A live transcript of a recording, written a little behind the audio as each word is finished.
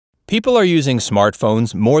People are using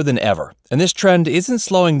smartphones more than ever, and this trend isn't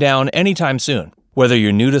slowing down anytime soon. Whether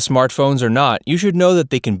you're new to smartphones or not, you should know that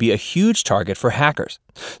they can be a huge target for hackers.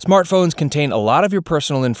 Smartphones contain a lot of your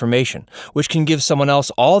personal information, which can give someone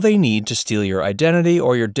else all they need to steal your identity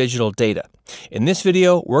or your digital data. In this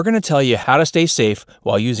video, we're going to tell you how to stay safe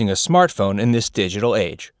while using a smartphone in this digital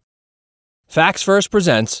age. Facts First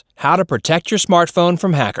presents How to Protect Your Smartphone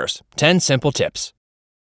from Hackers. 10 Simple Tips.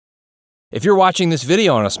 If you're watching this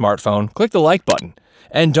video on a smartphone, click the like button.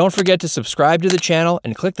 And don't forget to subscribe to the channel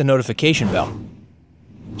and click the notification bell.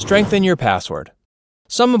 Strengthen your password.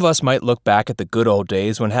 Some of us might look back at the good old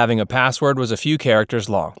days when having a password was a few characters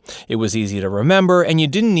long. It was easy to remember, and you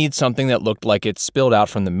didn't need something that looked like it spilled out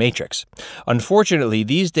from the Matrix. Unfortunately,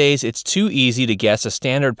 these days it's too easy to guess a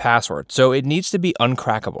standard password, so it needs to be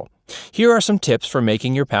uncrackable. Here are some tips for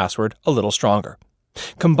making your password a little stronger.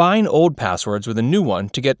 Combine old passwords with a new one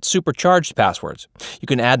to get supercharged passwords. You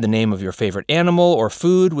can add the name of your favorite animal or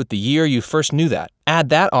food with the year you first knew that. Add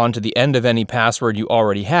that on to the end of any password you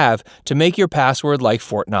already have to make your password like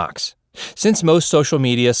Fort Knox. Since most social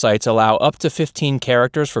media sites allow up to 15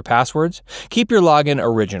 characters for passwords, keep your login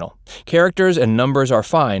original. Characters and numbers are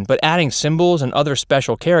fine, but adding symbols and other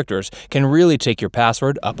special characters can really take your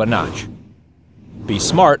password up a notch. Be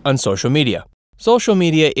smart on social media. Social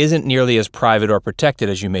media isn't nearly as private or protected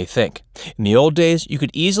as you may think. In the old days, you could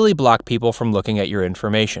easily block people from looking at your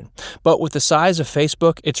information. But with the size of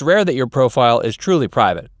Facebook, it's rare that your profile is truly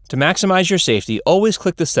private. To maximize your safety, always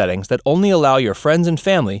click the settings that only allow your friends and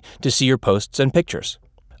family to see your posts and pictures.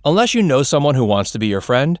 Unless you know someone who wants to be your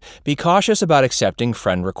friend, be cautious about accepting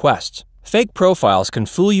friend requests. Fake profiles can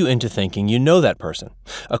fool you into thinking you know that person.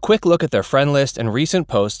 A quick look at their friend list and recent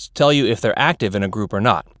posts tell you if they're active in a group or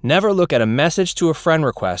not. Never look at a message to a friend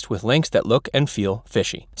request with links that look and feel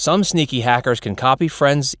fishy. Some sneaky hackers can copy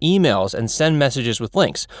friends' emails and send messages with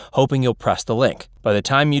links, hoping you'll press the link. By the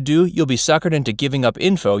time you do, you'll be suckered into giving up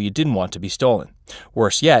info you didn't want to be stolen.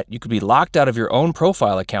 Worse yet, you could be locked out of your own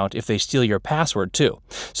profile account if they steal your password too.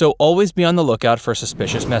 So always be on the lookout for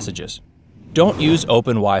suspicious messages. Don't use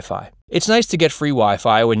open Wi-Fi. It's nice to get free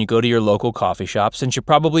Wi-Fi when you go to your local coffee shop since you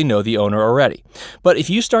probably know the owner already. But if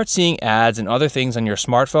you start seeing ads and other things on your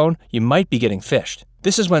smartphone, you might be getting phished.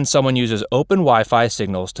 This is when someone uses open Wi-Fi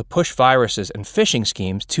signals to push viruses and phishing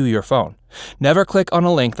schemes to your phone. Never click on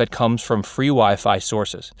a link that comes from free Wi-Fi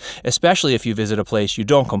sources, especially if you visit a place you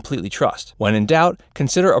don't completely trust. When in doubt,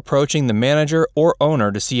 consider approaching the manager or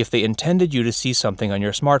owner to see if they intended you to see something on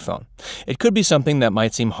your smartphone. It could be something that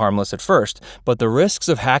might seem harmless at first, but the risks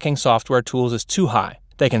of hacking software tools is too high.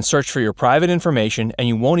 They can search for your private information and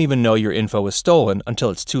you won't even know your info was stolen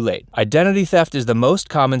until it's too late. Identity theft is the most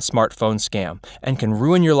common smartphone scam and can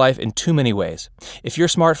ruin your life in too many ways. If your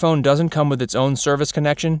smartphone doesn't come with its own service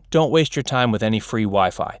connection, don't waste your time with any free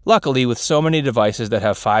Wi-Fi. Luckily, with so many devices that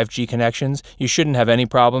have 5G connections, you shouldn't have any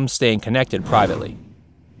problems staying connected privately.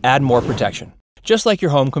 Add more protection. Just like your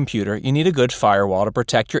home computer, you need a good firewall to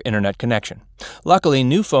protect your internet connection. Luckily,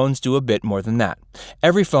 new phones do a bit more than that.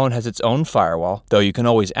 Every phone has its own firewall, though you can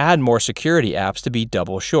always add more security apps to be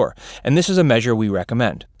double sure, and this is a measure we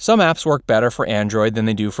recommend. Some apps work better for Android than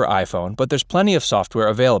they do for iPhone, but there's plenty of software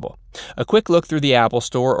available. A quick look through the Apple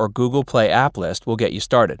Store or Google Play app list will get you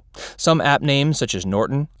started. Some app names such as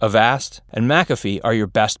Norton, Avast, and McAfee are your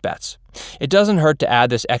best bets. It doesn't hurt to add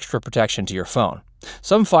this extra protection to your phone.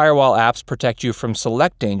 Some firewall apps protect you from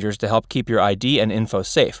select dangers to help keep your ID and info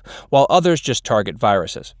safe, while others just target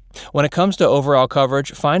viruses. When it comes to overall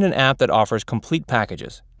coverage, find an app that offers complete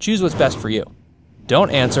packages. Choose what's best for you.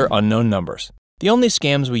 Don't answer unknown numbers. The only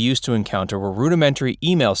scams we used to encounter were rudimentary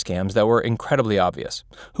email scams that were incredibly obvious.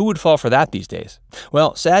 Who would fall for that these days?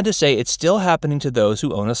 Well, sad to say, it's still happening to those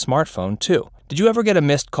who own a smartphone too. Did you ever get a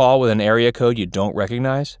missed call with an area code you don't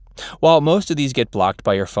recognize? While most of these get blocked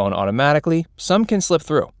by your phone automatically, some can slip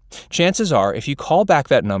through. Chances are, if you call back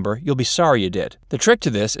that number, you'll be sorry you did. The trick to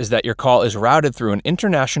this is that your call is routed through an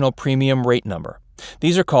international premium rate number.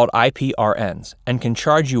 These are called IPRNs and can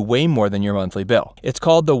charge you way more than your monthly bill. It's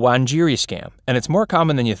called the Wangiri scam, and it's more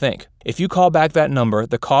common than you think. If you call back that number,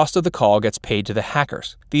 the cost of the call gets paid to the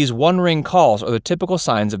hackers. These one-ring calls are the typical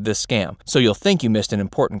signs of this scam, so you'll think you missed an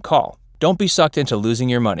important call. Don't be sucked into losing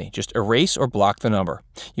your money. Just erase or block the number.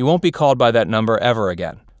 You won't be called by that number ever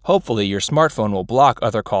again. Hopefully, your smartphone will block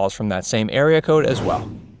other calls from that same area code as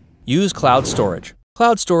well. Use cloud storage.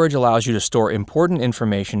 Cloud storage allows you to store important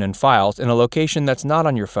information and files in a location that's not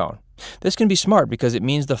on your phone. This can be smart because it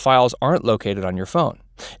means the files aren't located on your phone.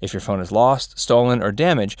 If your phone is lost, stolen, or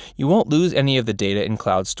damaged, you won't lose any of the data in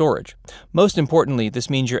cloud storage. Most importantly, this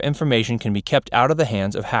means your information can be kept out of the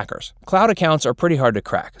hands of hackers. Cloud accounts are pretty hard to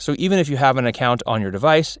crack, so even if you have an account on your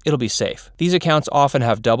device, it'll be safe. These accounts often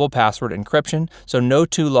have double password encryption, so no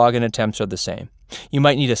two login attempts are the same. You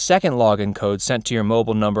might need a second login code sent to your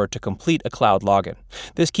mobile number to complete a cloud login.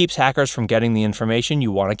 This keeps hackers from getting the information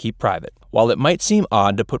you want to keep private. While it might seem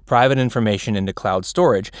odd to put private information into cloud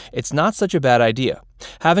storage, it's not such a bad idea.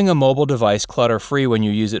 Having a mobile device clutter-free when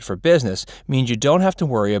you use it for business means you don't have to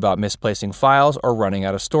worry about misplacing files or running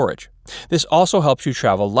out of storage. This also helps you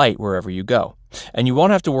travel light wherever you go, and you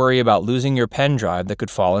won't have to worry about losing your pen drive that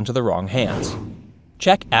could fall into the wrong hands.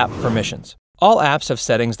 Check app permissions. All apps have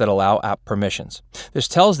settings that allow app permissions. This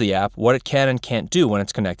tells the app what it can and can't do when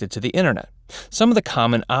it's connected to the internet. Some of the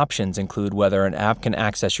common options include whether an app can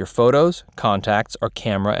access your photos, contacts, or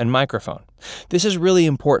camera and microphone. This is really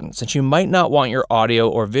important since you might not want your audio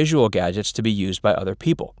or visual gadgets to be used by other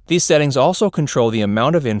people. These settings also control the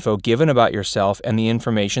amount of info given about yourself and the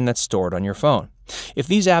information that's stored on your phone. If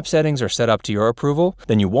these app settings are set up to your approval,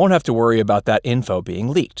 then you won't have to worry about that info being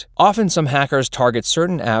leaked. Often some hackers target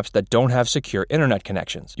certain apps that don't have secure internet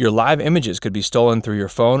connections. Your live images could be stolen through your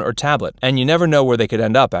phone or tablet, and you never know where they could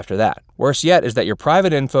end up after that. Worse yet is that your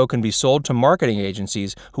private info can be sold to marketing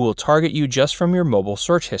agencies who will target you just from your mobile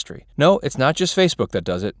search history. No, it's not just Facebook that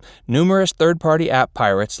does it. Numerous third-party app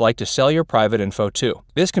pirates like to sell your private info too.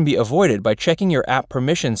 This can be avoided by checking your app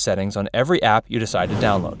permission settings on every app you decide to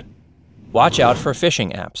download. Watch out for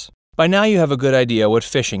phishing apps. By now you have a good idea what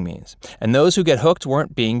phishing means, and those who get hooked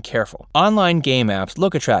weren't being careful. Online game apps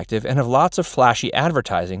look attractive and have lots of flashy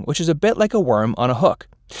advertising, which is a bit like a worm on a hook.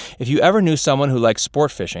 If you ever knew someone who likes sport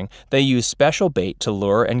fishing, they use special bait to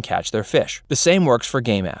lure and catch their fish. The same works for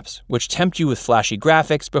game apps, which tempt you with flashy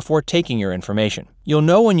graphics before taking your information. You'll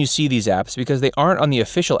know when you see these apps because they aren't on the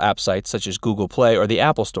official app sites such as Google Play or the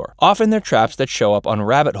Apple Store. Often they're traps that show up on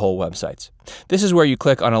rabbit hole websites. This is where you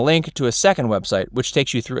click on a link to a second website which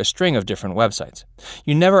takes you through a string of different websites.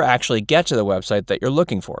 You never actually get to the website that you're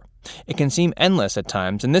looking for. It can seem endless at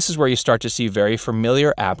times, and this is where you start to see very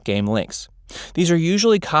familiar app game links. These are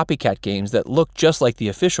usually copycat games that look just like the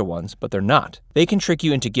official ones, but they're not. They can trick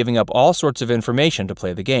you into giving up all sorts of information to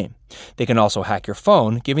play the game. They can also hack your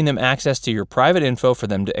phone, giving them access to your private info for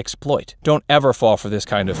them to exploit. Don't ever fall for this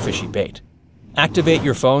kind of fishy bait. Activate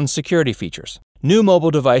your phone's security features. New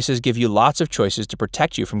mobile devices give you lots of choices to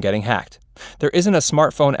protect you from getting hacked. There isn't a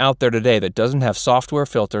smartphone out there today that doesn't have software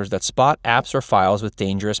filters that spot apps or files with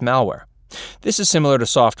dangerous malware. This is similar to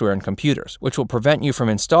software in computers, which will prevent you from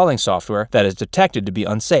installing software that is detected to be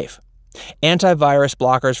unsafe. Antivirus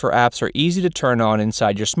blockers for apps are easy to turn on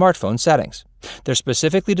inside your smartphone settings. They're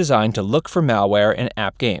specifically designed to look for malware in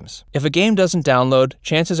app games. If a game doesn't download,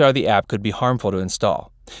 chances are the app could be harmful to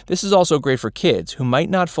install. This is also great for kids who might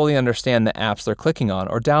not fully understand the apps they're clicking on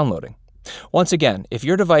or downloading. Once again, if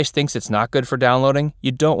your device thinks it's not good for downloading,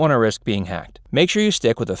 you don't want to risk being hacked. Make sure you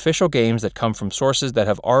stick with official games that come from sources that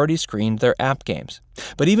have already screened their app games.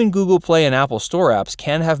 But even Google Play and Apple Store apps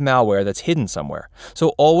can have malware that's hidden somewhere, so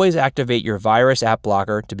always activate your virus app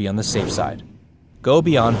blocker to be on the safe side. Go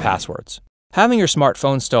beyond passwords. Having your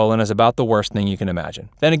smartphone stolen is about the worst thing you can imagine.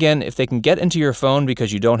 Then again, if they can get into your phone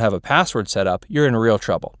because you don't have a password set up, you're in real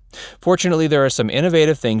trouble. Fortunately, there are some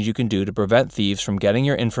innovative things you can do to prevent thieves from getting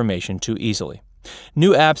your information too easily.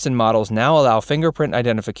 New apps and models now allow fingerprint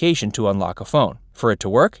identification to unlock a phone. For it to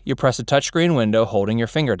work, you press a touchscreen window holding your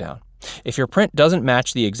finger down. If your print doesn't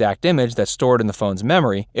match the exact image that's stored in the phone's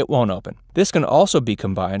memory, it won't open. This can also be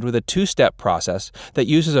combined with a two-step process that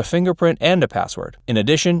uses a fingerprint and a password. In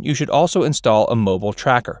addition, you should also install a mobile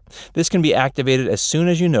tracker. This can be activated as soon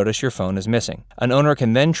as you notice your phone is missing. An owner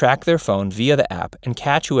can then track their phone via the app and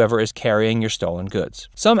catch whoever is carrying your stolen goods.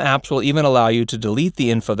 Some apps will even allow you to delete the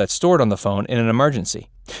info that's stored on the phone in an emergency.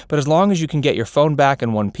 But as long as you can get your phone back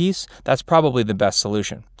in one piece, that's probably the best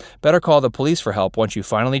solution. Better call the police for help once you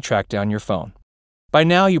finally track down your phone. By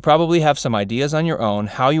now, you probably have some ideas on your own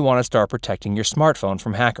how you want to start protecting your smartphone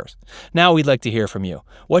from hackers. Now we'd like to hear from you.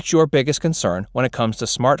 What's your biggest concern when it comes to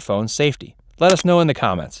smartphone safety? Let us know in the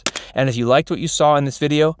comments. And if you liked what you saw in this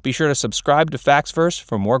video, be sure to subscribe to FactsVerse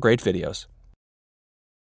for more great videos.